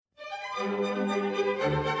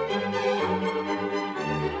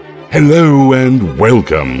Hello and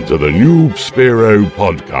welcome to the Noob Spearo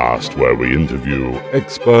podcast, where we interview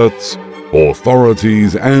experts,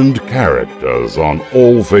 authorities and characters on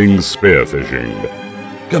all things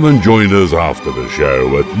spearfishing. Come and join us after the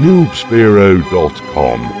show at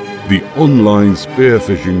noobspearo.com, the online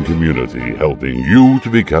spearfishing community helping you to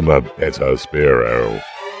become a better Spearo.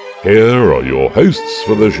 Here are your hosts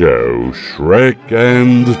for the show, Shrek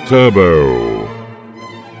and Turbo.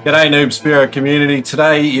 G'day Noob Spearo community.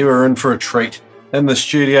 Today you are in for a treat. In the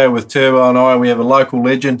studio with Turbo and I, we have a local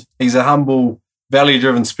legend. He's a humble,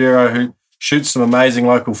 value-driven Spearo who shoots some amazing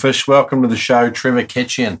local fish. Welcome to the show, Trevor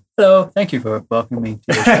Ketchian. Hello, thank you for welcoming me to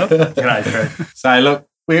the show. G'day, Trev. So look,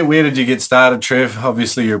 where did you get started, Trev?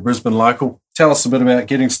 Obviously you're a Brisbane local. Tell us a bit about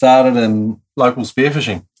getting started in local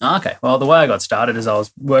spearfishing. Okay, well the way I got started is I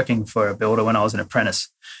was working for a builder when I was an apprentice.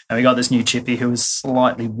 And we got this new chippy who was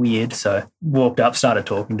slightly weird. So walked up, started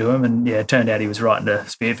talking to him, and it turned out he was right into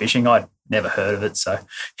spearfishing. I'd never heard of it. So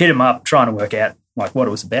hit him up, trying to work out like what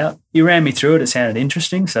it was about. He ran me through it. It sounded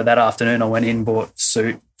interesting. So that afternoon I went in, bought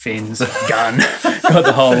suit, fins, gun, got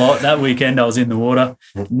the whole lot. That weekend I was in the water.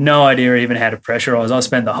 No idea even how to pressurize. I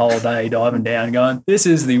spent the whole day diving down going, this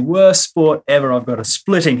is the worst sport ever. I've got a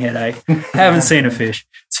splitting headache. Haven't seen a fish.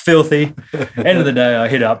 It's filthy. End of the day, I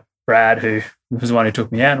hit up Brad, who was the one who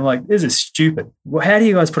took me out. And I'm like, this is stupid. Well, how do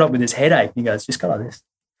you guys put up with this headache? He goes, just go like this.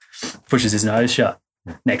 Pushes his nose shut.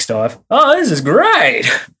 Next dive. Oh, this is great.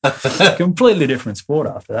 Completely different sport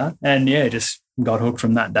after that. And just got hooked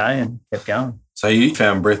from that day and kept going. So you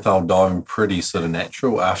found breath-hold diving pretty sort of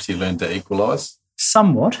natural after you learned to equalise?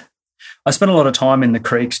 Somewhat. I spent a lot of time in the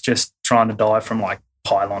creeks just trying to dive from like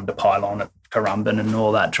pylon to pylon at Currumbin and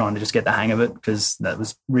all that, trying to just get the hang of it, because that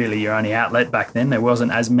was really your only outlet back then. There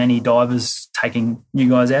wasn't as many divers taking you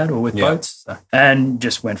guys out or with boats. So, and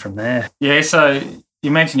just went from there. Yeah, so you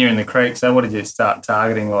mentioned you're in the creek. So what did you start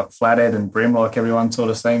targeting, like flathead and brim, like everyone sort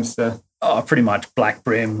of seems to? Oh, pretty much black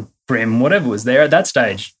brim, whatever was there. At that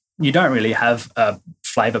stage, you don't really have a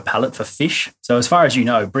flavour palette for fish. So as far as you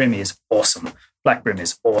know, brim is awesome. Black brim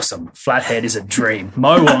is awesome. Flathead is a dream.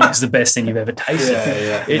 Mowong is the best thing you've ever tasted.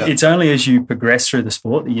 It's only as you progress through the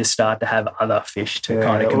sport that you start to have other fish to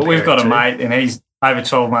kind of compare. Well, we've got a mate and he's over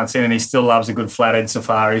 12 months in and he still loves a good flathead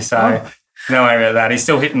safari. So no worry about that. He's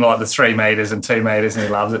still hitting like the 3 metres and 2 metres and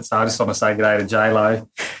he loves it. So I just want to say good day to J-Lo.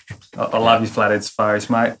 I love your flathead safaris,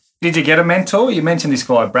 mate. Did you get a mentor? You mentioned this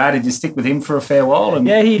guy, Brad. Did you stick with him for a fair while?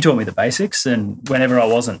 Yeah, he taught me the basics. And whenever I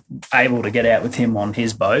wasn't able to get out with him on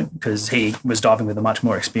his boat, because he was diving with a much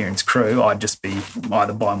more experienced crew, I'd just be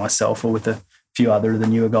either by myself or with a few other of the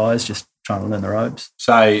newer guys just trying to learn the ropes.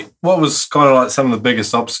 So what was kind of like some of the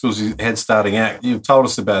biggest obstacles you had starting out? You've told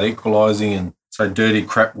us about equalising and so dirty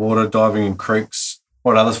crap water, diving in creeks.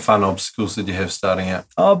 What other fun obstacles did you have starting out?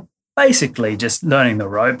 Oh, basically just learning the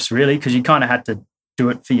ropes, really, because you kind of had to do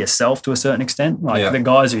it for yourself to a certain extent. Like the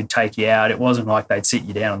guys who'd take you out, it wasn't like they'd sit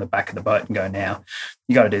you down on the back of the boat and go, now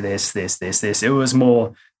you got to do this. It was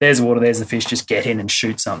more, there's water, there's the fish, just get in and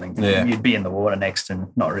shoot something. Yeah. You'd be in the water next and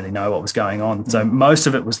not really know what was going on. So most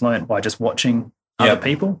of it was learnt by just watching other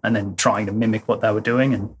people and then trying to mimic what they were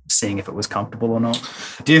doing and seeing if it was comfortable or not.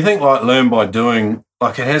 Do you think like learn by doing,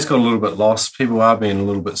 like it has got a little bit lost? People are being a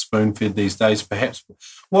little bit spoon-fed these days perhaps.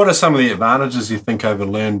 What are some of the advantages you think over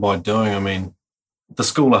learn by doing? I mean, the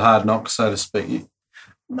school of hard knocks, so to speak?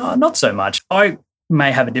 No, not so much. I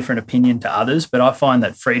may have a different opinion to others, but I find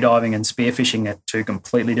that freediving and spearfishing are two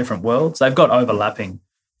completely different worlds. They've got overlapping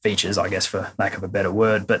features, I guess, for lack of a better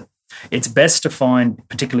word, but it's best to find,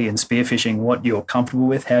 particularly in spearfishing, what you're comfortable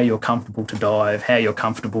with, how you're comfortable to dive, how you're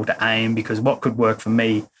comfortable to aim, because what could work for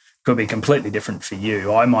me could be completely different for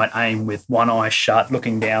you. I might aim with one eye shut,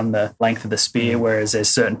 looking down the length of the spear, whereas there's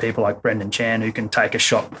certain people like Brendan Chan who can take a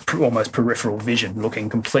shot, almost peripheral vision, looking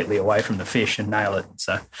completely away from the fish and nail it.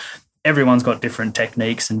 So everyone's got different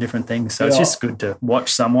techniques and different things. So it's just good to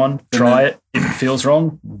watch someone, try it. If it feels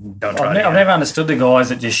wrong, don't try it. I've never understood the guys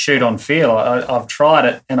that just shoot on feel. I've tried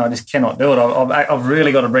it and I just cannot do it. I've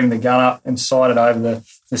really got to bring the gun up and sight it over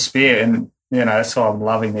the spear, and that's why I'm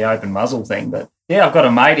loving the open muzzle thing. But yeah, I've got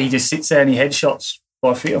a mate, he just sits there and he headshots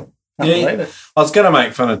by feel. Can't believe it. I was going to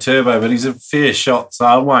make fun of Turbo, but he's a fair shot, so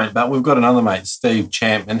I won't. But we've got another mate, Steve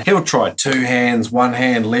Champ, and he'll try 2 hands, 1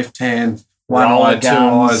 hand, left hand, one eye, 2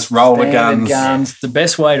 eyes, roller guns. The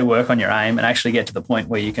best way to work on your aim and actually get to the point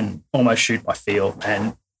where you can almost shoot by feel.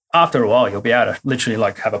 And after a while, you'll be able to literally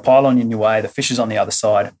like have a pylon in your way, the fish is on the other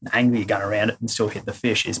side, angle your gun around it and still hit the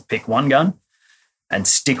fish. Is pick one gun and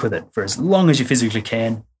stick with it for as long as you physically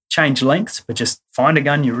can. Change lengths, but just find a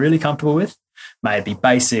gun you're really comfortable with. May it be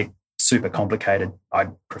basic, super complicated. I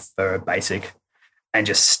prefer basic and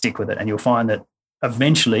just stick with it. And you'll find that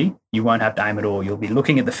eventually you won't have to aim at all. You'll be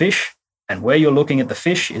looking at the fish, and where you're looking at the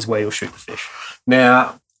fish is where you'll shoot the fish.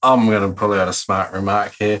 Now, I'm going to pull out a smart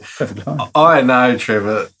remark here. Perfectly fine. I know,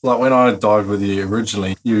 Trevor, like when I dived with you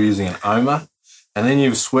originally, you were using an Oma, and then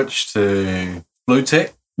you've switched to Blue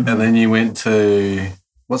Tech, and then you went to,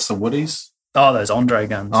 what's the Woodies? Oh, those Andre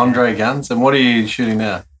guns. Andre guns. And what are you shooting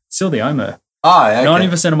now? Still the Oma. Oh, okay.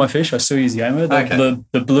 90% of my fish, I still use the Oma.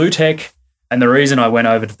 The Blue Tech, and the reason I went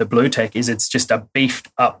over to the Blue Tech is it's just a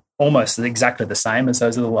beefed up, almost exactly the same as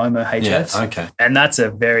those little Oma HFs. Yeah, okay. And that's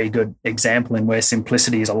a very good example in where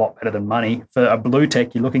simplicity is a lot better than money. For a Blue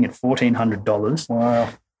Tech, you're looking at $1,400. Wow.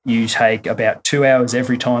 You take about 2 hours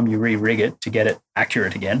every time you re-rig it to get it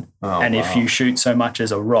accurate again. Oh, and wow. if you shoot so much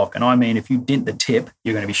as a rock, and I mean if you dint the tip,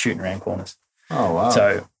 you're going to be shooting around corners. Oh, wow.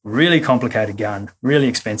 So really complicated gun, really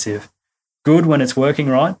expensive. Good when it's working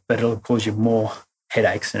right, but it'll cause you more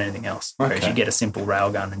headaches than anything else. Whereas Okay. you get a simple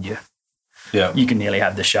rail gun and Yeah. you can nearly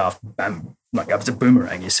have the shaft, like if it's a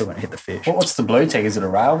boomerang, you're still going to hit the fish. What's the Blue Tech? Is it a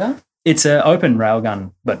rail gun? It's an open rail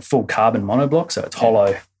gun, but full carbon monoblock, so it's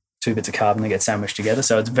hollow, 2 bits of carbon that get sandwiched together.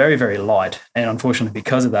 So it's very, very light. And unfortunately,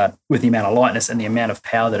 because of that, with the amount of lightness and the amount of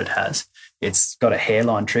power that it has, it's got a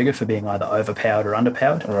hairline trigger for being either overpowered or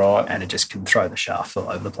underpowered. Right. And it just can throw the shaft all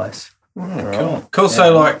over the place. Cool. Cool.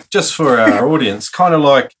 So, like, just for our audience, kind of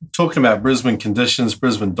like talking about Brisbane conditions,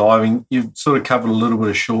 Brisbane diving, you've sort of covered a little bit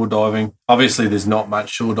of shore diving. Obviously, there's not much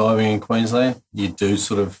shore diving in Queensland. You do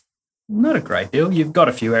sort of. Not a great deal. You've got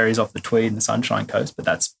a few areas off the Tweed and the Sunshine Coast, but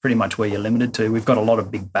that's pretty much where you're limited to. We've got a lot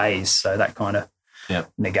of big bays, so that kind of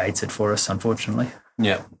negates it for us, unfortunately.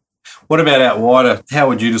 Yeah. What about out wider? How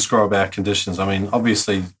would you describe our conditions? I mean,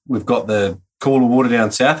 obviously, we've got the cooler water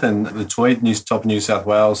down south and the Tweed, top of New South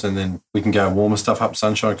Wales, and then we can go warmer stuff up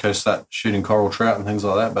Sunshine Coast, start shooting coral trout and things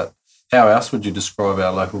like that. But how else would you describe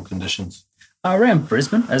our local conditions? Around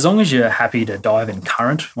Brisbane, as long as you're happy to dive in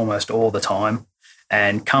current almost all the time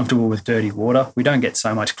and comfortable with dirty water, we don't get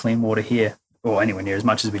so much clean water here or anywhere near as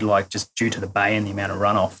much as we'd like just due to the bay and the amount of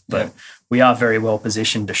runoff. But we are very well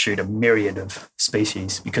positioned to shoot a myriad of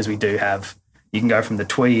species because we do have, you can go from the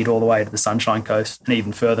Tweed all the way to the Sunshine Coast and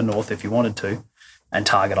even further north if you wanted to and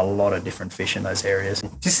target a lot of different fish in those areas.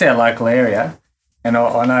 Just our local area, and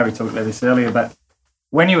I know we talked about this earlier, but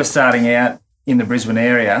when you were starting out in the Brisbane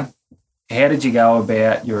area, how did you go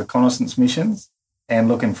about your reconnaissance missions and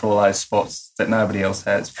looking for all those spots that nobody else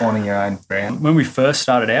has, finding your own ground? When we first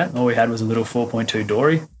started out, all we had was a little 4.2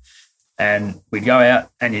 dory, and we'd go out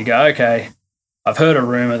and you'd go, okay, I've heard a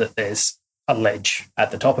rumour that there's a ledge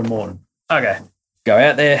at the top of Moreton. Okay, go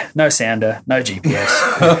out there, no sounder, no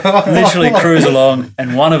GPS, literally cruise along,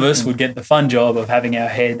 and one of us would get the fun job of having our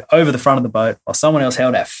head over the front of the boat while someone else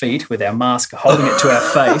held our feet with our mask holding it to our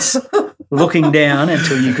face, looking down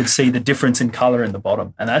until you could see the difference in colour in the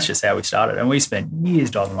bottom. And that's just how we started. And we spent years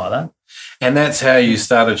diving like that. And that's how you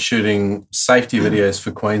started shooting safety videos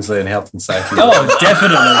for Queensland Health and Safety. Oh,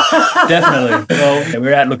 definitely. Well, we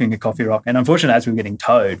were out looking at Coffee Rock, and unfortunately, as we were getting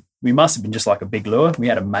towed, we must have been just like a big lure. We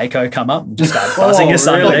had a mako come up and just start buzzing us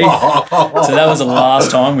underneath. So that was the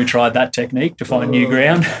last time we tried that technique to find new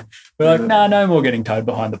ground. We're like, no more getting towed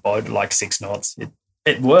behind the boat at like 6 knots.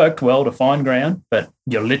 It worked well to find ground, but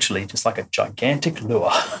you're literally just like a gigantic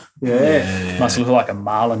lure. Yeah. Must look like a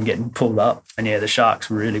marlin getting pulled up. And the sharks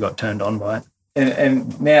really got turned on by it.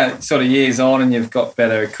 And now, sort of years on, and you've got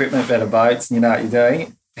better equipment, better boats, and you know what you're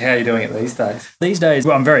doing. How are you doing it these days? These days,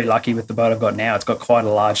 well, I'm very lucky with the boat I've got now. It's got quite a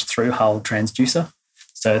large through-hull transducer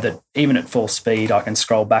so that even at full speed, I can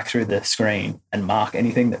scroll back through the screen and mark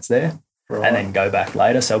anything that's there. Right. And then go back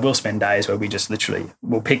later. So we'll spend days where we just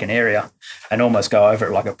we'll pick an area and almost go over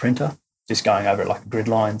it like a printer, just going over it like grid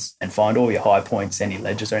lines and find all your high points, any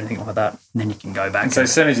ledges or anything like that. And then you can go back. And so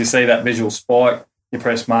as soon as you see that visual spike, you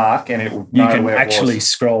press mark and it will you know can where actually it was.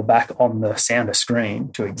 scroll back on the sounder screen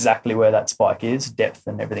to exactly where that spike is, depth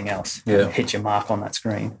and everything else. Yeah. And hit your mark on that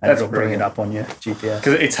screen and That's it'll bring it brilliant. up on your GPS.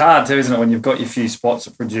 Because it's hard too, isn't it, when you've got your few spots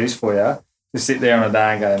that produce for you, to sit there on a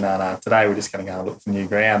day and go, no, today we're just going to go and look for new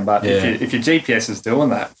ground. But if your GPS is doing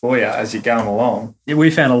that for you as you're going along. Yeah,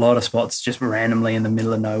 we found a lot of spots just randomly in the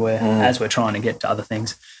middle of nowhere as we're trying to get to other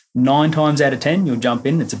things. 9 times out of 10, you'll jump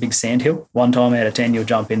in. It's a big sand hill. 1 time out of 10, you'll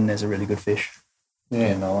jump in and there's a really good fish.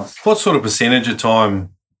 Yeah, nice. What sort of percentage of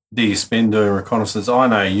time do you spend doing reconnaissance? I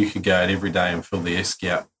know you could go out every day and fill the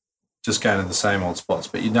esky up, just going to the same old spots,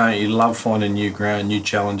 but you don't. You love finding new ground, new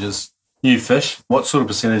challenges, new fish. What sort of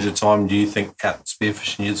percentage of time do you think out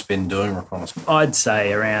spearfishing you'd spend doing reconnaissance? I'd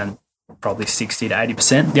say around probably 60 to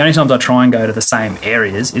 80%. The only times I try and go to the same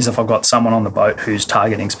areas is if I've got someone on the boat who's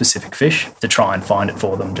targeting specific fish to try and find it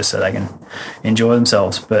for them just so they can enjoy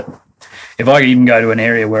themselves. But if I even go to an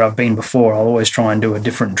area where I've been before, I'll always try and do a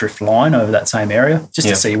different drift line over that same area just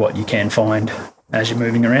to see what you can find as you're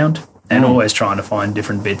moving around, and always trying to find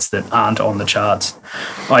different bits that aren't on the charts.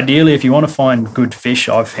 Ideally, if you want to find good fish,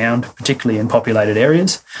 I've found, particularly in populated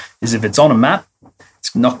areas, is if it's on a map,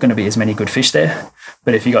 it's not going to be as many good fish there.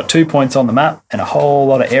 But if you've got 2 points on the map and a whole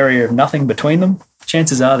lot of area of nothing between them,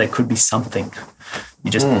 chances are there could be something. You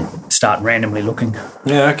just start randomly looking.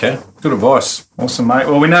 Yeah, okay. Good advice. Awesome, mate.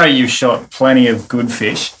 Well, we know you've shot plenty of good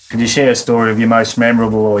fish. Could you share a story of your most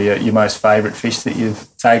memorable or your most favourite fish that you've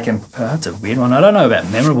taken? That's a weird one. I don't know about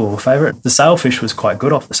memorable or favourite. The sailfish was quite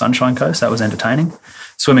good off the Sunshine Coast. That was entertaining.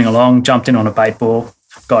 Swimming along, jumped in on a bait ball,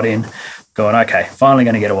 got in, going, okay, finally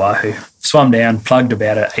going to get a wahoo. Swum down, plugged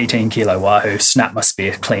about an 18-kilo wahoo, snapped my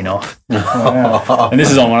spear clean off. Wow. And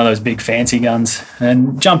this is on one of those big fancy guns.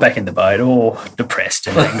 And jump back in the boat, all depressed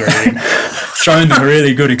and angry, and thrown the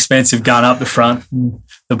really good expensive gun up the front. And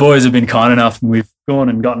the boys have been kind enough, and we've gone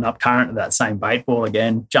and gotten up current to that same bait ball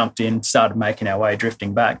again, jumped in, started making our way,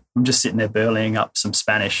 drifting back. I'm just sitting there burleying up some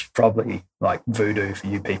Spanish, probably like voodoo for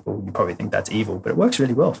you people. You probably think that's evil, but it works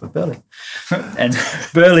really well for burley. And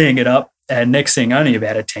burleying it up, and next thing, only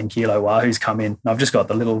about a 10-kilo wahoo's come in. And I've just got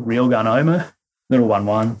the little reel gun Omer, little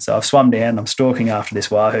 1-1. So I've swum down, I'm stalking after this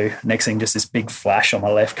wahoo. Next thing, just this big flash on my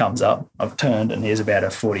left comes up. I've turned, and here's about a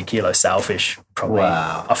 40-kilo sailfish, probably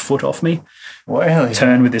a foot off me. Wow.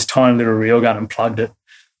 Turned with this tiny little reel gun and plugged it,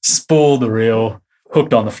 spooled the reel,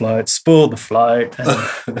 hooked on the float, spooled the float,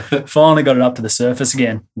 and finally got it up to the surface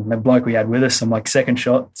again. And the bloke we had with us, I'm like, second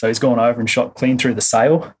shot. So he's gone over and shot clean through the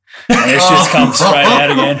sail. And it's just come straight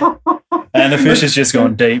out again. And the fish has just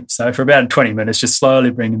gone deep. So for about 20 minutes, just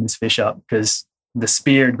slowly bringing this fish up because the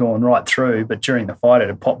spear had gone right through, but during the fight, it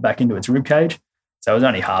had popped back into its rib cage. So it was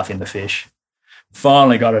only half in the fish.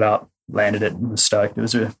 Finally got it up, landed it, and was stoked. It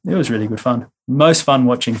was really good fun. Most fun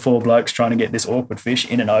watching four blokes trying to get this awkward fish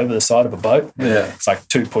in and over the side of a boat. Yeah. It's like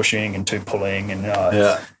two pushing and two pulling, and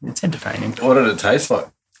it's entertaining. What did it taste like?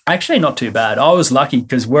 Actually, not too bad. I was lucky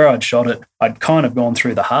because where I'd shot it, I'd kind of gone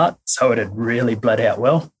through the heart, so it had really bled out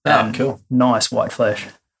well. Cool. Nice white flesh.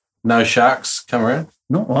 No sharks come around?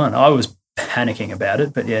 Not one. I was panicking about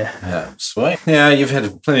it, but yeah. Yeah, sweet. Yeah, you've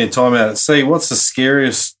had plenty of time out at sea. What's the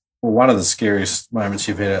scariest, or one of the scariest moments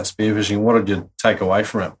you've had out spearfishing? What did you take away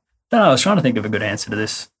from it? I was trying to think of a good answer to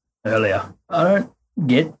this earlier. I don't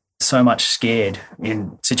get so much scared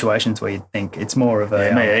in situations where you think it's more of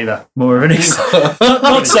a... me either. More of an...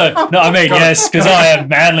 not so... No, I mean, yes, because I am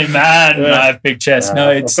manly man and I have big chest.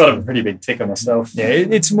 No, it's... I've got a pretty big ticker myself. Yeah,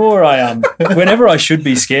 it's more whenever I should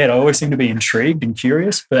be scared, I always seem to be intrigued and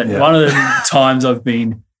curious. But one of the times I've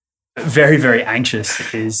been very, very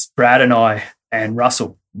anxious is Brad and I and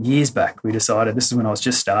Russell, years back, we decided, this is when I was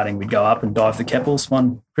just starting, we'd go up and dive the Keppels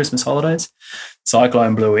one Christmas holidays.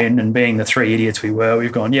 Cyclone blew in, and being the three idiots we were,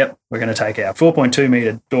 we've gone, yep, we're going to take our 4.2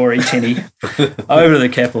 metre dory tinny over to the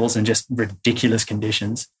Keppels in just ridiculous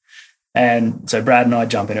conditions. And so Brad and I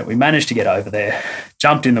jump in it. We managed to get over there,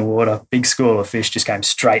 jumped in the water, big school of fish just came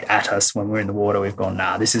straight at us when we were in the water. We've gone,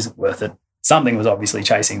 nah, this isn't worth it. Something was obviously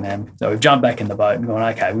chasing them. So we've jumped back in the boat and gone,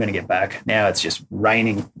 okay, we're going to get back. Now it's just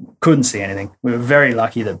raining. Couldn't see anything. We were very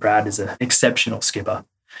lucky that Brad is an exceptional skipper.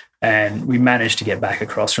 And we managed to get back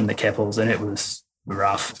across from the Keppels, and it was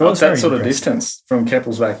rough. So what's that sort of distance from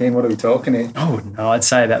Keppels back in? What are we talking here? Oh, no, I'd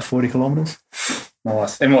say about 40 kilometres.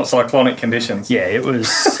 Nice. In what, cyclonic conditions? Yeah, it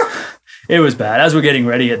was... It was bad. As we're getting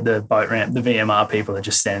ready at the boat ramp, the VMR people are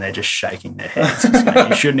just standing there just shaking their heads.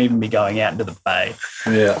 You shouldn't even be going out into the bay.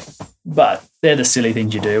 Yeah. But they're the silly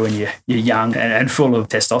things you do when you're young and full of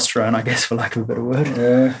testosterone, I guess, for lack of a better word.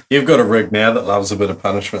 Yeah. You've got a rig now that loves a bit of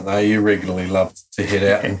punishment, though. You regularly love to head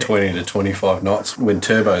out in 20 to 25 knots when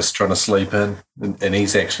Turbo's trying to sleep in and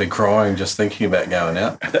he's actually crying just thinking about going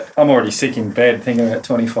out. I'm already sick in bed thinking about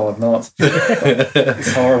 25 knots.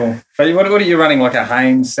 It's horrible. But what are you running, like a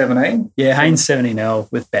Haynes 17? Yeah, Haynes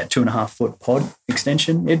 17L with about 2.5 foot pod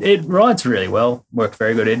extension. It rides really well, worked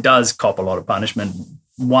very good. It does cop a lot of punishment.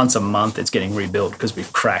 Once a month it's getting rebuilt because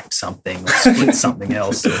we've cracked something or split something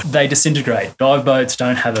else. They disintegrate. Dive boats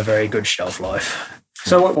don't have a very good shelf life.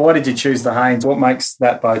 So why did you choose the Haynes? What makes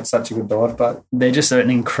that boat such a good dive boat? They're just an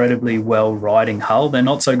incredibly well-riding hull. They're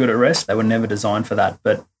not so good at rest. They were never designed for that.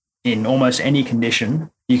 But in almost any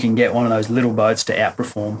condition, you can get one of those little boats to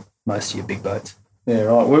outperform most of your big boats. Yeah,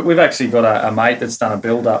 right. We've actually got a mate that's done a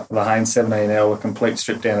build-up of the Haynes 17L, a complete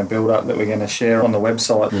strip-down and build-up that we're going to share on the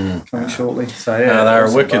website coming shortly. So yeah, they're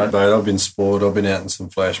a wicked boat. I've been spoiled. I've been out in some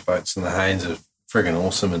flash boats, and the Haynes are friggin'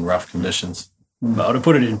 awesome in rough conditions. Well, to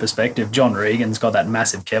put it in perspective, John Regan's got that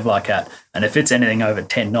massive Kevlar cat, and if it's anything over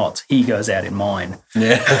 10 knots, he goes out in mine.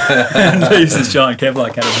 Yeah. And leaves this giant Kevlar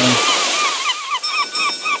cat at home.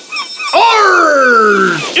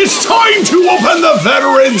 It's time to open the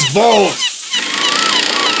Veterans Vault!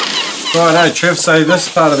 Right, Trev, so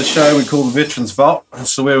this part of the show we call the Veterans Vault.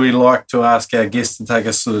 So where we like to ask our guests to take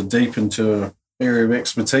us sort of deep into an area of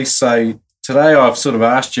expertise. So today I've sort of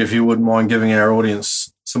asked you if you wouldn't mind giving our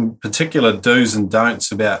audience some particular do's and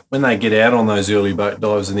don'ts about when they get out on those early boat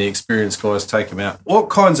dives and the experienced guys take them out. What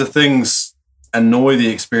kinds of things annoy the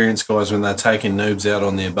experienced guys when they're taking noobs out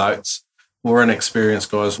on their boats, or inexperienced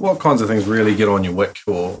guys? What kinds of things really get on your wick,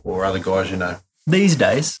 or other guys you know? These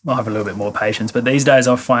days, I have a little bit more patience, but these days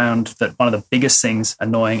I've found that one of the biggest things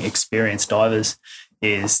annoying experienced divers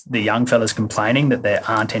is the young fellas complaining that there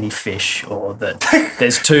aren't any fish, or that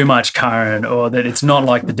there's too much current, or that it's not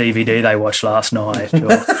like the DVD they watched last night.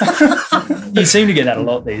 You seem to get that a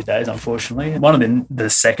lot these days, unfortunately. One of the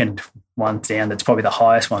second ones down that's probably the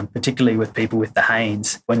highest one, particularly with people with the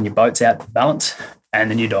Hanes, when your boat's out of balance and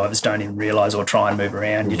the new divers don't even realise or try and move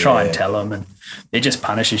around. You try and tell them, and it just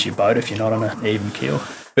punishes your boat if you're not on an even keel.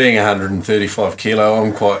 Being 135 kilo,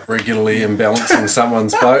 I'm quite regularly imbalancing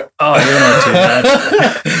someone's boat. Oh, you're not too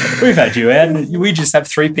bad. We've had you out. We just have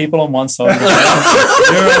 3 people on one side of the boat.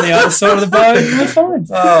 You're on the other side of the boat. We're fine.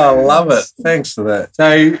 Oh, I love it. Thanks for that.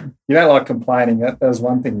 So, You don't like complaining. That was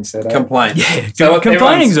one thing you said. complain. Yeah, So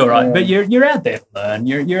complaining's everyone's- all right, yeah. but you're out there to learn.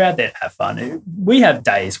 You're out there to have fun. We have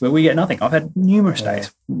days where we get nothing. I've had numerous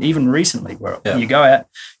days, even recently, where you go out,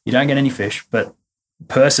 you don't get any fish, but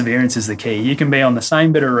perseverance is the key. You can be on the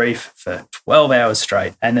same bit of reef for 12 hours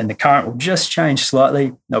straight, and then the current will just change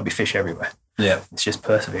slightly. There'll be fish everywhere. Yeah. It's just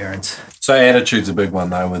perseverance. So attitude's a big one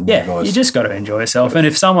though with Yeah, you guys. you just got to enjoy yourself. And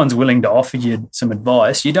if someone's willing to offer you some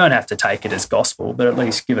advice, you don't have to take it as gospel, but at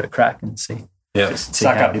least give it a crack and see. yeah. see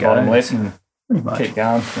Suck how up it your bottom goes. lip and Pretty much. keep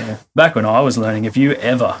going. Yeah. Back when I was learning, if you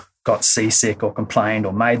ever got seasick or complained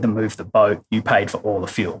or made them move the boat, you paid for all the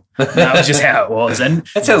fuel. That was just how it was. And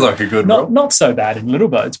That sounds like a good rule. not so bad in little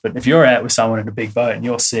boats, but if you're out with someone in a big boat and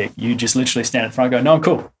you're sick, you just literally stand in front and go, no, I'm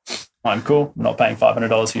cool. I'm cool. I'm not paying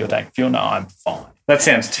 $500 for your tank of fuel. No, I'm fine. That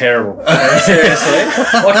sounds terrible. Seriously.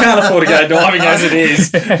 I can't afford to go diving as it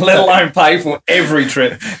is, let alone pay for every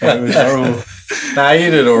trip. It was horrible. No, you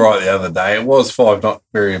did all right the other day. It was 5 knot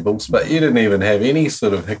variables, but you didn't even have any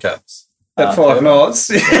sort of hiccups. At 5 knots.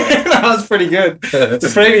 That was pretty good. The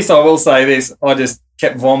previous, I will say this, I just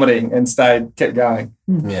kept vomiting and kept going.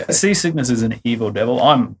 Yeah. Seasickness is an evil devil.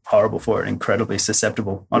 I'm horrible for it, incredibly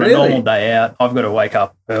susceptible. On Really? a normal day out, I've got to wake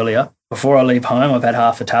up earlier. Before I leave home, I've had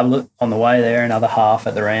half a tablet on the way there, another half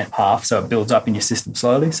at the ramp, half, so it builds up in your system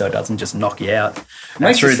slowly, so it doesn't just knock you out.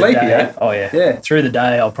 Makes you the sleepy, day, eh? Oh, yeah. Yeah. Through the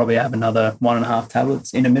day, I'll probably have another 1.5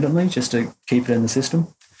 tablets intermittently just to keep it in the system.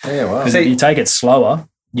 Yeah, well. Because if you take it slower,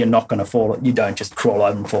 you're not going to fall. You don't just crawl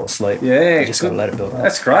over and fall asleep. Yeah. You just got to let it build up.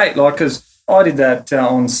 That's great. Like, because I did that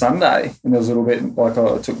on Sunday, and there was a little bit like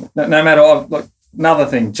I took. No matter like another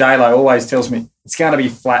thing, J-Lo always tells me it's going to be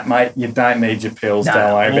flat, mate. You don't need your pills. No,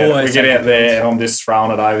 don't worry about it. We always get take out your there, pills. and I'm just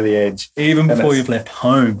throwing it over the edge. Even And before it's- you've left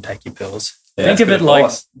home, take your pills. Yeah, Think that's of it good like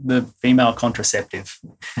advice. the female contraceptive.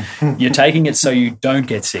 You're taking it so you don't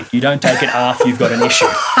get sick. You don't take it after you've got an issue.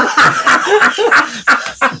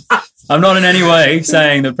 I'm not in any way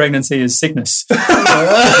saying that pregnancy is sickness.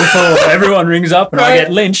 Before everyone rings up and I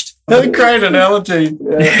get lynched. Great analogy.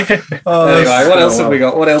 Oh, Anyway, what else have we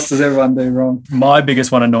got? What else does everyone do wrong? My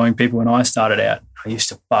biggest one annoying people when I started out, I used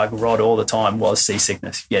to bug Rod all the time, was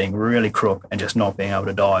seasickness, getting really crook and just not being able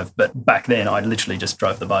to dive. But back then, I literally just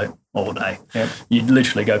drove the boat all day. Yep. You'd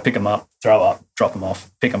literally go pick them up, throw up, drop them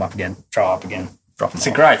off, pick them up again, throw up again, drop them It's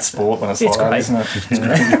a off. great sport when it's It's like great. that,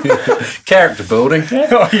 isn't it? Character building.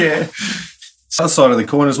 Oh, yeah. Other side of the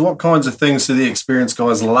coin is what kinds of things do the experienced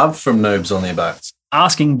guys love from noobs on their boats?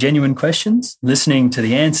 Asking genuine questions, listening to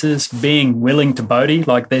the answers, being willing to boatie.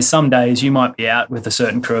 Like there's some days you might be out with a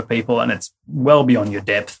certain crew of people and it's well beyond your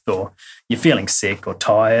depth, or you're feeling sick or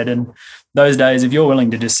tired. And those days, if you're willing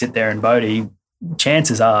to just sit there and boatie,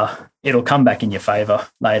 chances are it'll come back in your favour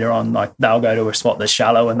later on. Like they'll go to a spot that's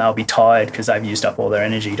shallow and they'll be tired because they've used up all their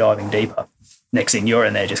energy diving deeper. Next thing you're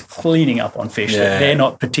in there just cleaning up on fish that they're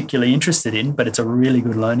not particularly interested in, but it's a really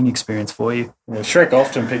good learning experience for you. Yeah, Shrek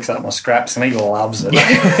often picks up my scraps and he loves it.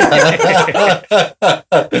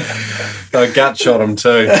 I gut shot them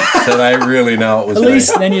too, so they really know it was At me.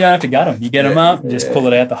 least then you don't have to gut them. You get them up, and just pull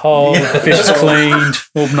it out the hole. The fish is cleaned,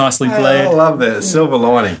 all nicely I bled. love that. Silver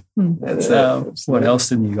lining. That's What else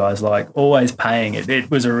did you guys like? Always paying it. It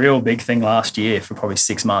was a real big thing last year for probably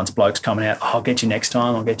 6 months. Blokes coming out, I'll get you next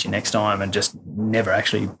time, and just never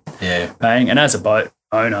actually Yeah. paying. And as a boat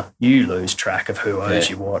owner, you lose track of who owes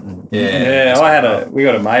Yeah. you what. And Yeah, we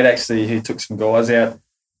got a mate actually who took some guys out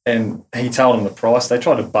and he told them the price. They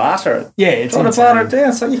tried to barter it. Yeah, it's Trying to insane. barter it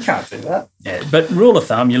down, so you can't do that. Yeah, but rule of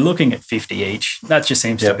thumb, you're looking at 50 each. That just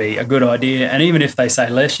seems to Yep. be a good idea. And even if they say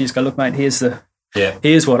less, you just go, look, mate, Yeah.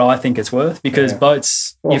 here's what I think it's worth, because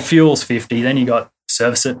boats, your fuel's 50, then you got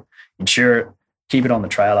service it, insure it, keep it on the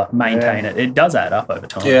trailer, maintain it. It does add up over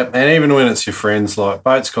time. Yeah, and even when it's your friends, like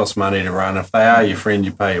boats cost money to run. If they are your friend,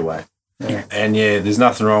 you pay your way. Yeah. And there's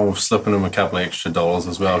nothing wrong with slipping them a couple of extra dollars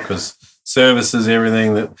as well, because services,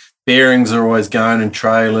 everything, that bearings are always going in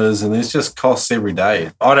trailers, and there's just costs every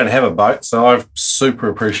day. I don't have a boat, so I super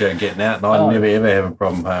appreciate getting out, and I never ever have a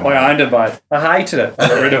problem paying. I owned a boat. I hated it. I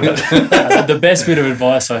got rid of it. The best bit of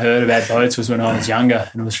advice I heard about boats was when I was younger,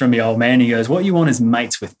 and it was from the old man. He goes, what you want is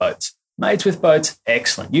mates with boats. Mates with boats,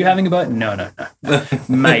 excellent. You having a boat? No.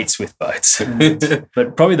 Mates with boats.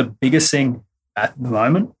 But probably the biggest thing at the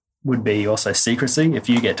moment would be also secrecy. If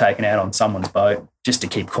you get taken out on someone's boat, just to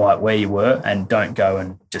keep quiet where you were and don't go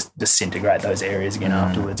and just disintegrate those areas again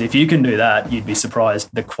afterwards. If you can do that, you'd be surprised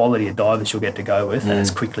the quality of divers you'll get to go with and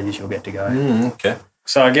as quickly as you'll get to go. Okay.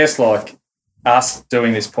 So I guess like us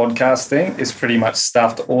doing this podcast thing is pretty much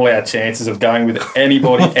stuffed all our chances of going with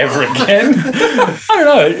anybody ever again. I don't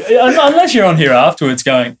know, unless you're on here afterwards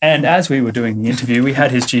going, and as we were doing the interview, we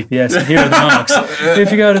had his GPS and here are the marks.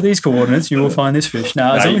 If you go to these coordinates, you will find this fish.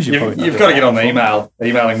 No, as long as you've got to get on the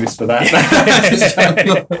emailing list for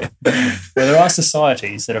that. Well, there are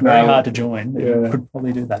societies that are very hard to join that you could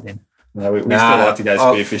probably do that in. No, we still like to go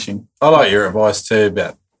spearfishing. I like your advice too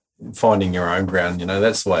about finding your own ground.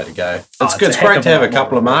 That's the way to go. It's good. it's It's a heck great of to a have a lot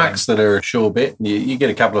couple of more marks that are a sure bet. You get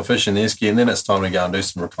a couple of fish in the esky, and then it's time to go and do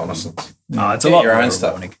some reconnaissance. Oh, it's Get a lot your more own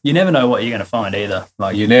stuff. rewarding. You never know what you're going to find either.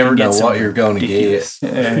 Like You never can get know what something you're going to get.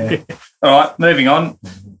 ridiculous. All right, moving on.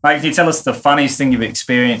 Mate, can you tell us the funniest thing you've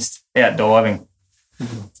experienced out diving?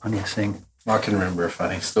 Funniest thing. I can remember a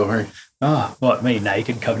funny story. Oh, what, me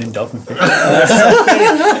naked, covered in dolphin fish? No,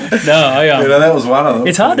 That was one of them.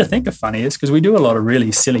 it's hard to think of funniest because we do a lot of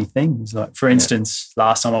really silly things. Like, for instance,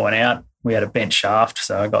 last time I went out, we had a bent shaft,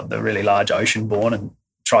 so I got the really large ocean born and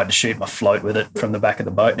tried to shoot my float with it from the back of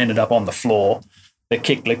the boat and ended up on the floor. The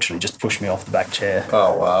kick literally just pushed me off the back chair.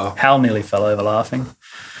 Oh, wow. Hal nearly fell over laughing.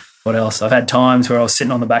 What else? I've had times where I was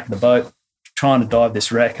sitting on the back of the boat trying to dive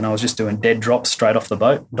this wreck and I was just doing dead drops straight off the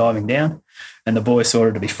boat, diving down. And the boys thought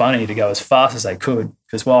it would be funny to go as fast as they could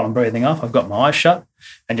because while I'm breathing up, I've got my eyes shut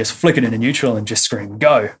and just flick it into neutral and just scream,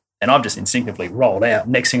 go. And I've just instinctively rolled out.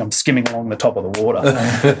 Next thing I'm skimming along the top of the water.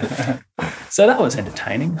 So that was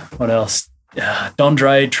entertaining. What else?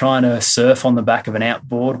 Dondre trying to surf on the back of an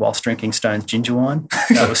outboard whilst drinking Stone's ginger wine.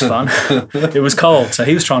 That was fun. It was cold, so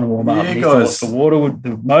he was trying to warm up. Yeah, He guys. thought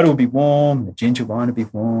the motor would be warm, the ginger wine would be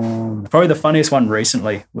warm. Probably the funniest one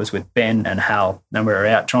recently was with Ben and Hal, and we were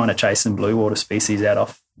out trying to chase some blue water species out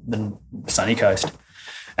off the sunny coast.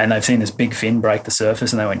 And they've seen this big fin break the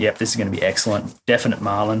surface, and they went, "Yep, this is going to be excellent, definite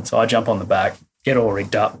marlin." So I jump on the back, get all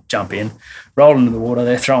rigged up, jump in, roll into the water.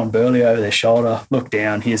 They're throwing burley over their shoulder. Look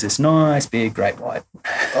down. Here's this nice big great white,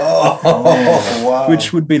 Oh, wow.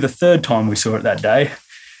 which would be the third time we saw it that day.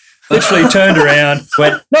 Literally turned around,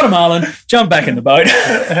 went, "Not a marlin," jumped back in the boat.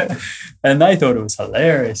 And they thought it was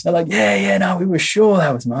hilarious. They're like, yeah, no, we were sure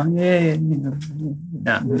that was marlin. Yeah.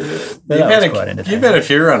 No. You've had a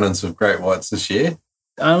few run-ins with great whites this year.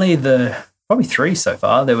 Only probably 3 so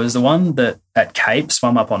far. There was the one that at Cape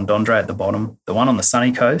swam up on Dondre at the bottom, the one on the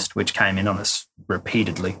sunny coast, which came in on us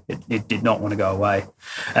repeatedly. It did not want to go away.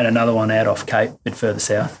 And another one out off Cape, a bit further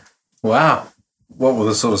south. Wow. What were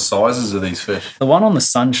the sort of sizes of these fish? The one on the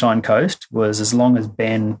Sunshine Coast was as long as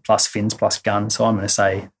Ben plus fins plus gun, so I'm going to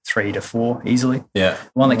say 3 to 4 easily. Yeah. The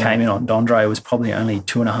one that came in on Dondre was probably only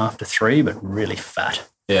 2.5 to 3, but really fat.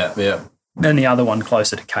 Yeah. Then the other one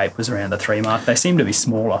closer to Cape was around the 3 mark. They seem to be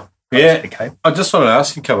smaller. Yeah. To Cape. I just wanted to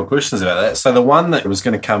ask you a couple of questions about that. So the one that was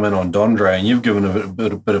going to come in on Dondre, and you've given a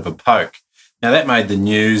bit of a poke. Now, that made the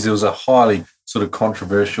news. There was a highly sort of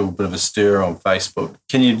controversial bit of a stir on Facebook.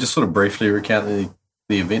 Can you just sort of briefly recount the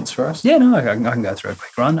events for us? Yeah, no, I can go through a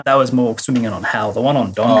quick run. That was more swimming in on Hal. The one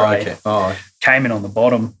on Dondre came in on the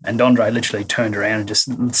bottom, and Dondre literally turned around and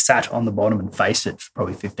just sat on the bottom and faced it for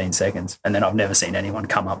probably 15 seconds. And then I've never seen anyone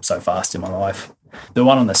come up so fast in my life. The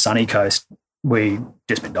one on the sunny coast, we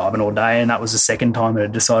just been diving all day, and that was the second time it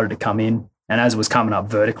had decided to come in. And as it was coming up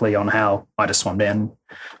vertically on Hal, I just swam down and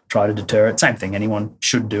tried to deter it. Same thing anyone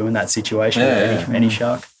should do in that situation with any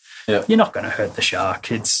shark. Yeah. You're not going to hurt the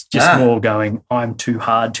shark. It's just more going, I'm too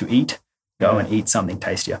hard to eat. Go and eat something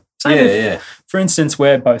tastier. Same with, for instance,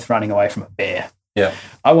 we're both running away from a bear. Yeah.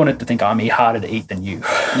 I want it to think I'm harder to eat than you.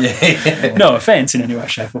 Yeah. No offense in any way,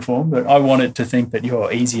 shape, or form, but I want it to think that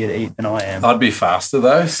you're easier to eat than I am. I'd be faster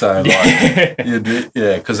though, so like,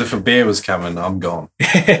 because if a bear was coming, I'm gone.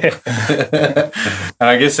 And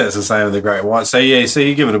I guess that's the same with the great white. So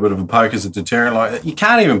you give it a bit of a poke as a deterrent. Like you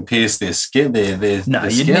can't even pierce their skin. No,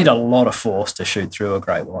 you'd need a lot of force to shoot through a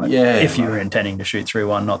great white. Yeah, if you were intending to shoot through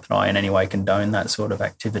one. Not that I in any way condone that sort of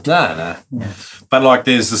activity. No. Yeah. But like,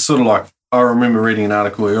 there's this sort of like, I remember reading an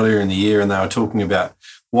article earlier in the year, and they were talking about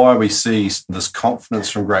why we see this confidence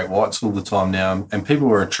from great whites all the time now, and people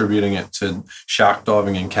were attributing it to shark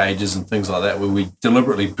diving in cages and things like that, where we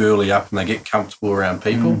deliberately burly up and they get comfortable around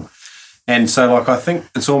people. And so, like, I think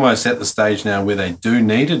it's almost at the stage now where they do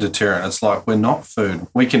need a deterrent. It's like, we're not food.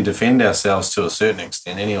 We can defend ourselves to a certain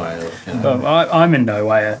extent anyway. You know? Well, I'm in no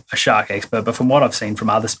way a shark expert, but from what I've seen from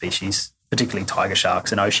other species, particularly tiger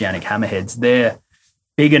sharks and oceanic hammerheads, they're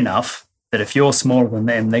big enough that if you're smaller than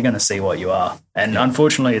them, they're going to see what you are. And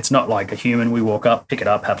unfortunately, it's not like a human. We walk up, pick it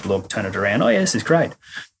up, have a look, turn it around. Oh, yeah, this is great.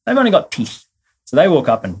 They've only got teeth. So they walk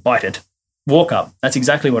up and bite it, walk up. That's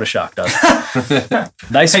exactly what a shark does.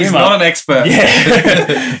 They swim He's up. not an expert.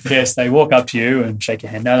 Yeah. Yes, they walk up to you and shake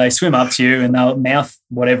your hand. No, they swim up to you and they'll mouth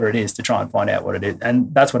whatever it is to try and find out what it is.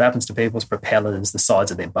 And that's what happens to people's propellers, the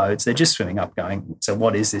sides of their boats. They're just swimming up going, so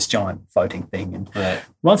what is this giant floating thing? And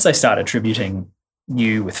once they start attributing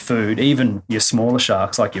you with food, even your smaller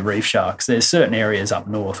sharks like your reef sharks, there's certain areas up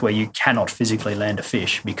north where you cannot physically land a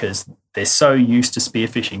fish because they're so used to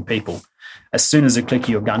spearfishing people. As soon as the click of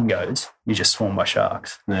your gun goes, you're just swarmed by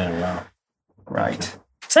sharks. Yeah, wow. Right.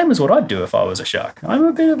 Same as what I'd do if I was a shark. I'm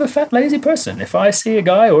a bit of a fat, lazy person. If I see a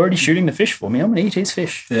guy already shooting the fish for me, I'm going to eat his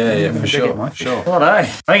fish. Yeah, for sure. Sure. Well, I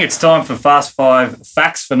think it's time for Fast 5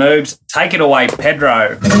 Facts for Noobs. Take it away,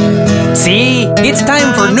 Pedro. See, it's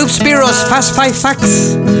time for Noob Spiro's Fast 5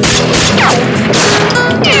 Facts.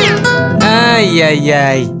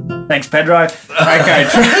 Ay. Thanks, Pedro. Okay.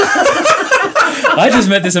 I just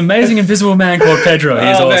met this amazing invisible man called Pedro.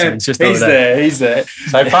 He's awesome. Man, It's just he's there. He's there.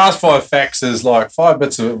 So Fast 5 Facts is like 5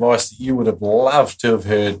 bits of advice that you would have loved to have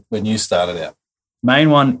heard when you started out. Main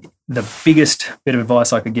one, the biggest bit of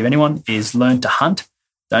advice I could give anyone is learn to hunt.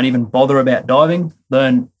 Don't even bother about diving.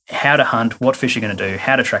 Learn how to hunt, what fish you're going to do,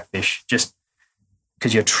 how to track fish, just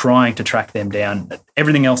because you're trying to track them down.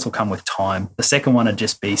 Everything else will come with time. The second one would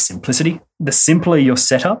just be simplicity. The simpler your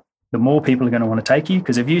setup, the more people are going to want to take you,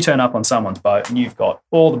 because if you turn up on someone's boat and you've got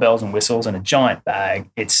all the bells and whistles and a giant bag,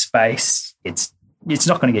 it's space, it's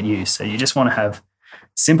not going to get used. So you just want to have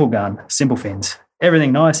simple gun, simple fins,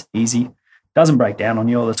 everything nice, easy, doesn't break down on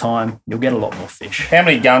you all the time. You'll get a lot more fish. How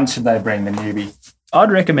many guns should they bring, the newbie? I'd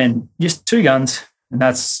recommend just 2 guns, and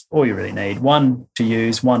that's all you really need. One to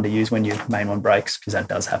use when your main one breaks, because that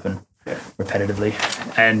does happen repetitively.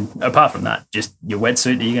 And apart from that, just your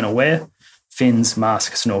wetsuit that you're going to wear, fins,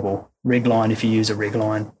 mask, snorkel, rig line if you use a rig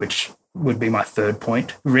line, which would be my third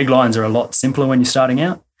point. Rig lines are a lot simpler when you're starting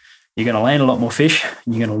out. You're going to land a lot more fish.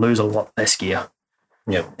 You're going to lose a lot less gear.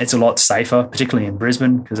 Yep. It's a lot safer, particularly in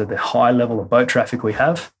Brisbane, because of the high level of boat traffic we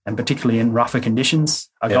have, and particularly in rougher conditions.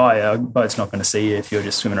 A boat's not going to see you if you're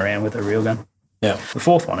just swimming around with a reel gun. Yeah. The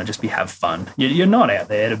fourth one would just be have fun. You're not out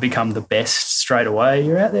there to become the best straight away.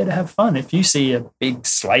 You're out there to have fun. If you see a big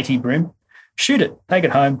slaty brim, shoot it, take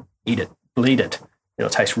it home, eat it, bleed it. It'll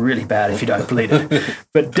taste really bad if you don't bleed it.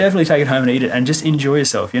 But definitely take it home and eat it and just enjoy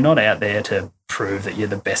yourself. You're not out there to prove that you're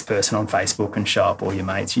the best person on Facebook and show up all your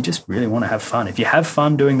mates. You just really want to have fun. If you have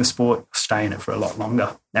fun doing the sport, stay in it for a lot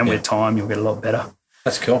longer. And with time, you'll get a lot better.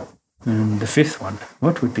 That's cool. And the fifth one,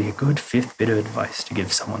 what would be a good fifth bit of advice to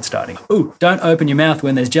give someone starting? Ooh, don't open your mouth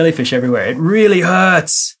when there's jellyfish everywhere. It really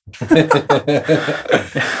hurts.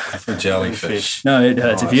 For jellyfish. No, it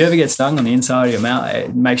hurts. Nice. If you ever get stung on the inside of your mouth,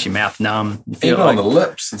 it makes your mouth numb. You feel even on the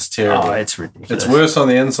lips, it's terrible. Oh, it's ridiculous. It's worse on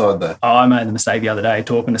the inside, though. Oh, I made the mistake the other day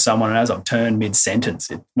talking to someone, and as I've turned mid-sentence,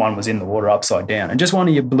 one was in the water upside down. And just one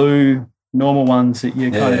of your blue normal ones that you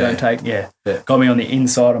kind of don't take, got me on the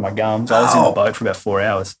inside of my gums. I was in the boat for about 4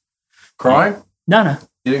 hours. Crying? No.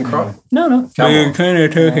 You didn't cry? No. You're kind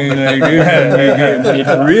of talking like this.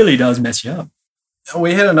 It really does mess you up.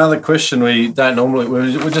 We had another question we don't normally.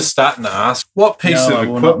 We're just starting to ask. What piece of I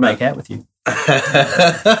will equipment? not make out with you. I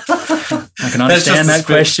can understand that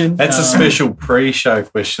question. That's a special pre-show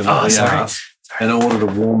question that we ask in order to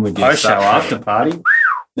warm the guests up. Post-show after party.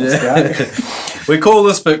 We call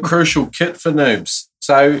this bit Crucial Kit for Noobs.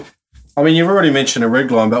 So, I mean, you've already mentioned a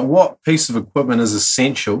rig line, but what piece of equipment is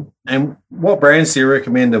essential and what brands do you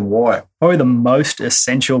recommend and why? Probably the most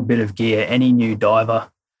essential bit of gear any new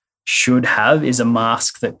diver should have is a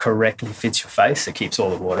mask that correctly fits your face. It keeps all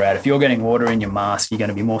the water out. If you're getting water in your mask, you're going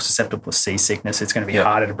to be more susceptible to seasickness. It's going to be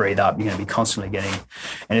harder to breathe up. You're going to be constantly getting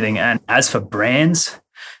anything. And as for brands,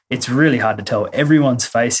 it's really hard to tell. Everyone's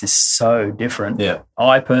face is so different. Yeah.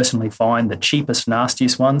 I personally find the cheapest,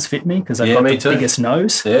 nastiest ones fit me because I've got the biggest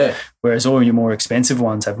nose. Yeah. Whereas all your more expensive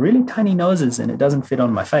ones have really tiny noses and it doesn't fit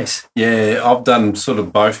on my face. Yeah, I've done sort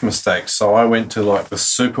of both mistakes. So I went to like the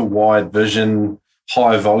super wide vision,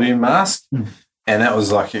 high volume mask, and that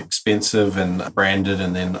was like expensive and branded.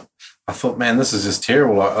 And then I thought, man, this is just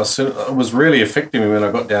terrible. Like it was really affecting me when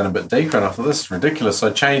I got down a bit deeper, and I thought, this is ridiculous. So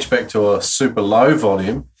I changed back to a super low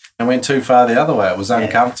volume and went too far the other way. It was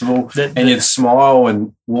uncomfortable, and you'd smile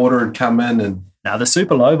and water would come in. And now the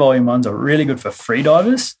super low volume ones are really good for free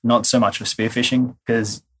divers, not so much for spearfishing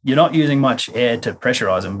because you're not using much air to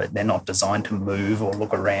pressurize them, but they're not designed to move or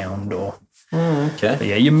look around or. Okay. But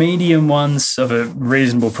yeah, your medium ones of a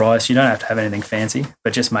reasonable price. You don't have to have anything fancy,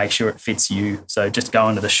 but just make sure it fits you. So just go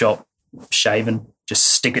into the shop, shaven, just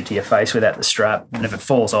stick it to your face without the strap, and if it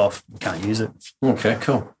falls off, you can't use it. Okay,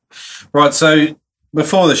 cool. Right, so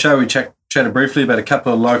before the show, we chatted briefly about a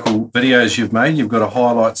couple of local videos you've made. You've got a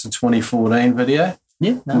highlights of 2014 video.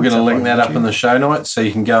 Yeah, we're going to link that up in the show notes so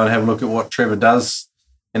you can go and have a look at what Trevor does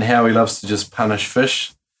and how he loves to just punish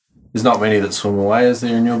fish. There's not many that swim away, is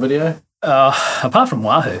there, in your video? Apart from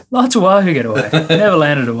wahoo. Lots of wahoo get away. Never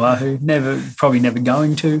landed a wahoo. Probably never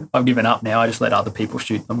going to. I've given up now. I just let other people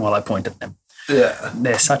shoot them while I point at them. Yeah.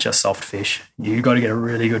 They're such a soft fish. You got to get a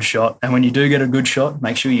really good shot. And when you do get a good shot,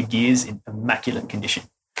 make sure your gear's in immaculate condition.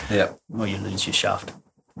 Yeah. Or you lose your shaft.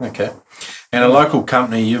 Okay. And a local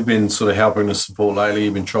company you've been sort of helping to support lately,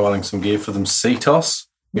 you've been trialling some gear for them, Cetos.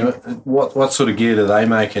 You know, what sort of gear do they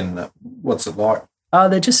make and what's it like?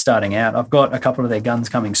 They're just starting out. I've got a couple of their guns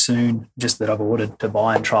coming soon, just that I've ordered to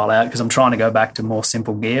buy and trial out because I'm trying to go back to more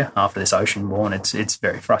simple gear after this Oceanborn. It's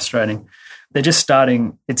very frustrating. They're just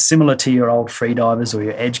starting. It's similar to your old freedivers or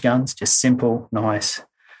your edge guns, just simple, nice,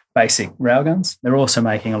 basic rail guns. They're also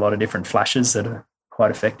making a lot of different flashes that are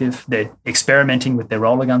quite effective. They're experimenting with their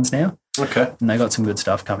roller guns now. Okay. And they got some good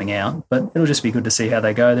stuff coming out, but it'll just be good to see how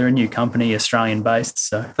they go. They're a new company, Australian-based,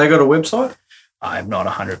 so. They got a website? I'm not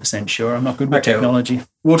 100% sure. I'm not good with technology.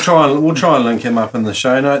 We'll try and link him up in the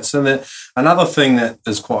show notes. And then another thing that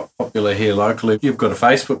is quite popular here locally, you've got a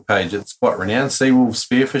Facebook page. It's quite renowned, Seawolf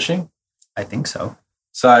Spearfishing. I think so.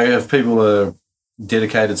 So if people are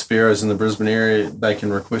dedicated spearos in the Brisbane area, they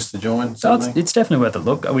can request to join. So it's definitely worth a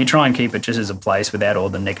look. We try and keep it just as a place without all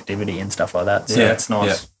the negativity and stuff like that. So yeah, it's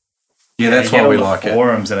nice. Yeah, that's why we like it.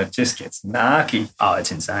 Forums and it just gets narky. Oh,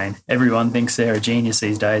 it's insane. Everyone thinks they're a genius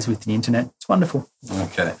these days with the internet. It's wonderful.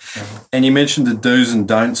 Okay. And you mentioned the do's and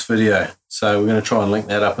don'ts video. So we're going to try and link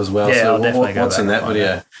that up as well. Yeah, so I'll definitely go what's back in that video?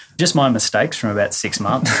 That. Just my mistakes from about 6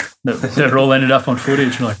 months that all ended up on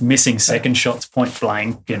footage, like missing second shots point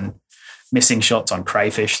blank and missing shots on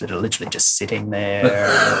crayfish that are literally just sitting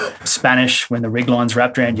there. Spanish, when the rig line's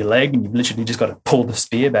wrapped around your leg and you've literally just got to pull the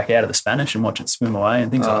spear back out of the Spanish and watch it swim away and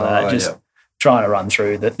things like that. Just trying to run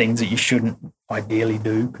through the things that you shouldn't ideally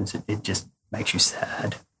do because it just makes you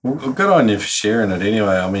sad. Well, good on you for sharing it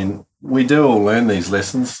anyway. I mean, we do all learn these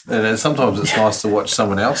lessons and sometimes it's nice to watch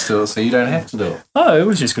someone else do it so you don't have to do it. Oh, it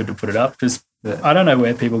was just good to put it up because I don't know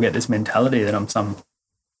where people get this mentality that I'm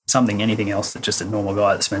anything else than just a normal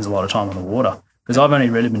guy that spends a lot of time on the water. Because I've only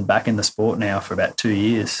really been back in the sport now for about 2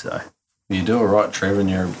 years. So you do it right, Trevor, and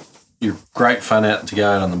you're great fun out to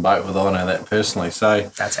go out on the boat with. I know that personally.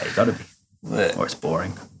 So that's how you got to be, or it's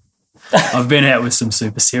boring. I've been out with some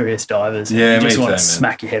super serious divers. Yeah, you just want to man.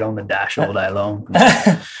 Smack your head on the dash all day long.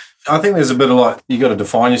 I think there's a bit of like, you got to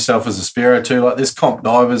define yourself as a Spiro too. Like there's comp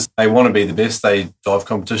divers, they want to be the best. They dive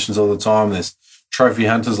competitions all the time. There's trophy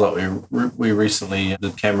hunters like we recently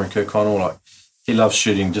did Cameron Kirkconnell. Like he loves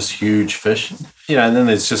shooting just huge fish. You know, and then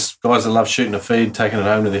there's just guys that love shooting a feed, taking it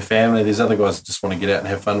home to their family. There's other guys that just want to get out and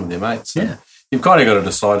have fun with their mates. So you've kind of got to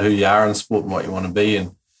decide who you are in sport and what you want to be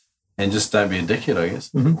and just don't be a dickhead, I guess.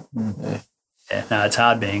 Mm-hmm. Yeah, no, it's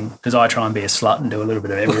hard being because I try and be a slut and do a little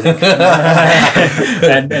bit of everything.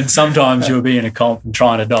 and sometimes you'll be in a comp and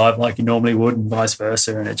trying to dive like you normally would and vice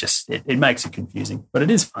versa, and it makes it confusing, but it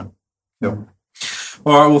is fun. Yep.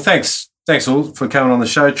 All right, well, thanks all for coming on the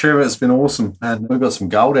show, Trevor. It's been awesome, and we've got some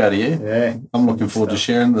gold out of you. Yeah, I'm looking forward to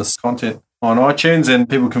sharing this content on iTunes, and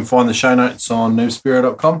people can find the show notes on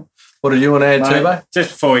noobspiro.com. What did you want to add, Turbo?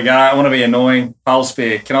 Just before we go, I want to be annoying. Pole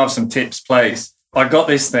spear, can I have some tips, please? I got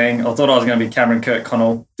this thing. I thought I was going to be Cameron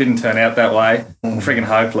Kirkconnell. Didn't turn out that way. I'm freaking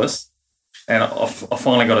hopeless. And I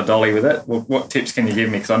finally got a dolly with it. What tips can you give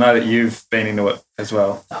me? Because I know that you've been into it as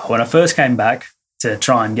well. When I first came back, to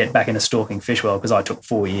try and get back into stalking fish well, because I took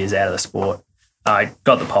 4 years out of the sport. I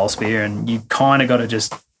got the pole spear, and you kind of got to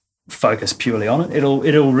just focus purely on it.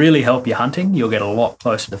 It'll really help your hunting. You'll get a lot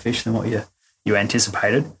closer to fish than what you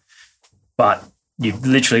anticipated. But you've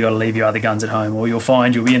literally got to leave your other guns at home, or you'll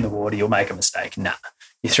find you'll be in the water, you'll make a mistake. Nah,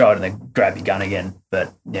 you throw it and then grab your gun again.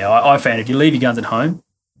 But yeah, I found if you leave your guns at home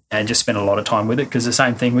and just spend a lot of time with it, because the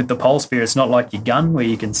same thing with the pole spear, it's not like your gun where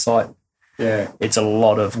you can sight. Yeah. It's a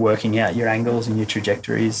lot of working out your angles and your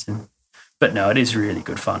trajectories. But no, it is really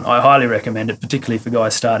good fun. I highly recommend it, particularly for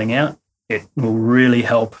guys starting out. It will really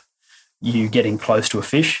help you getting close to a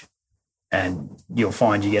fish, and you'll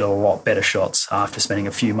find you get a lot better shots after spending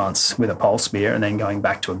a few months with a pole spear and then going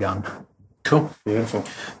back to a gun. Cool. Beautiful.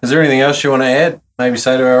 Is there anything else you want to add? Maybe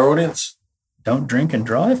say to our audience? Don't drink and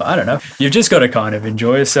drive. I don't know. You've just got to kind of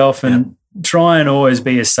enjoy yourself and try and always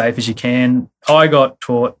be as safe as you can. I got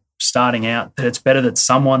taught starting out that it's better that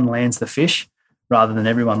someone lands the fish rather than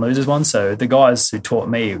everyone loses one. So the guys who taught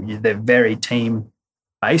me, they're very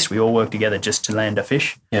team-based. We all work together just to land a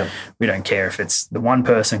fish. Yeah. We don't care if it's the one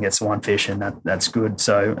person gets the one fish, and that's good.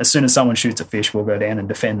 So as soon as someone shoots a fish, we'll go down and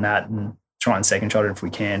defend that and try and second shot it if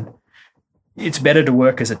we can. It's better to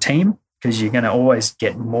work as a team, because you're going to always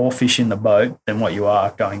get more fish in the boat than what you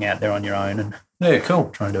are going out there on your own and Cool.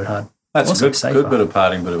 trying to do it hard. That's Also a good bit of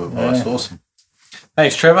parting bit of advice. Yeah. Awesome.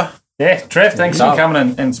 Thanks, Trevor. Yeah, Trev, thanks No. for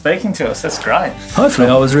coming and speaking to us. That's great. Hopefully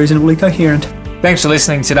I was reasonably coherent. Thanks for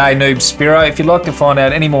listening today, Noob Spiro. If you'd like to find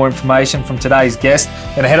out any more information from today's guest,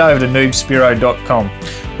 then head over to noobspiro.com.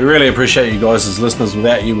 We really appreciate you guys as listeners.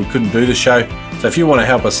 Without you, we couldn't do the show. So if you want to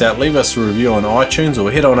help us out, leave us a review on iTunes,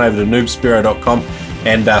 or head on over to noobspiro.com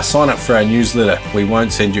and sign up for our newsletter. We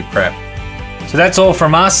won't send you crap. So that's all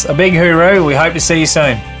from us. A big hooroo. We hope to see you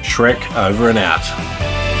soon. Shrek over and out.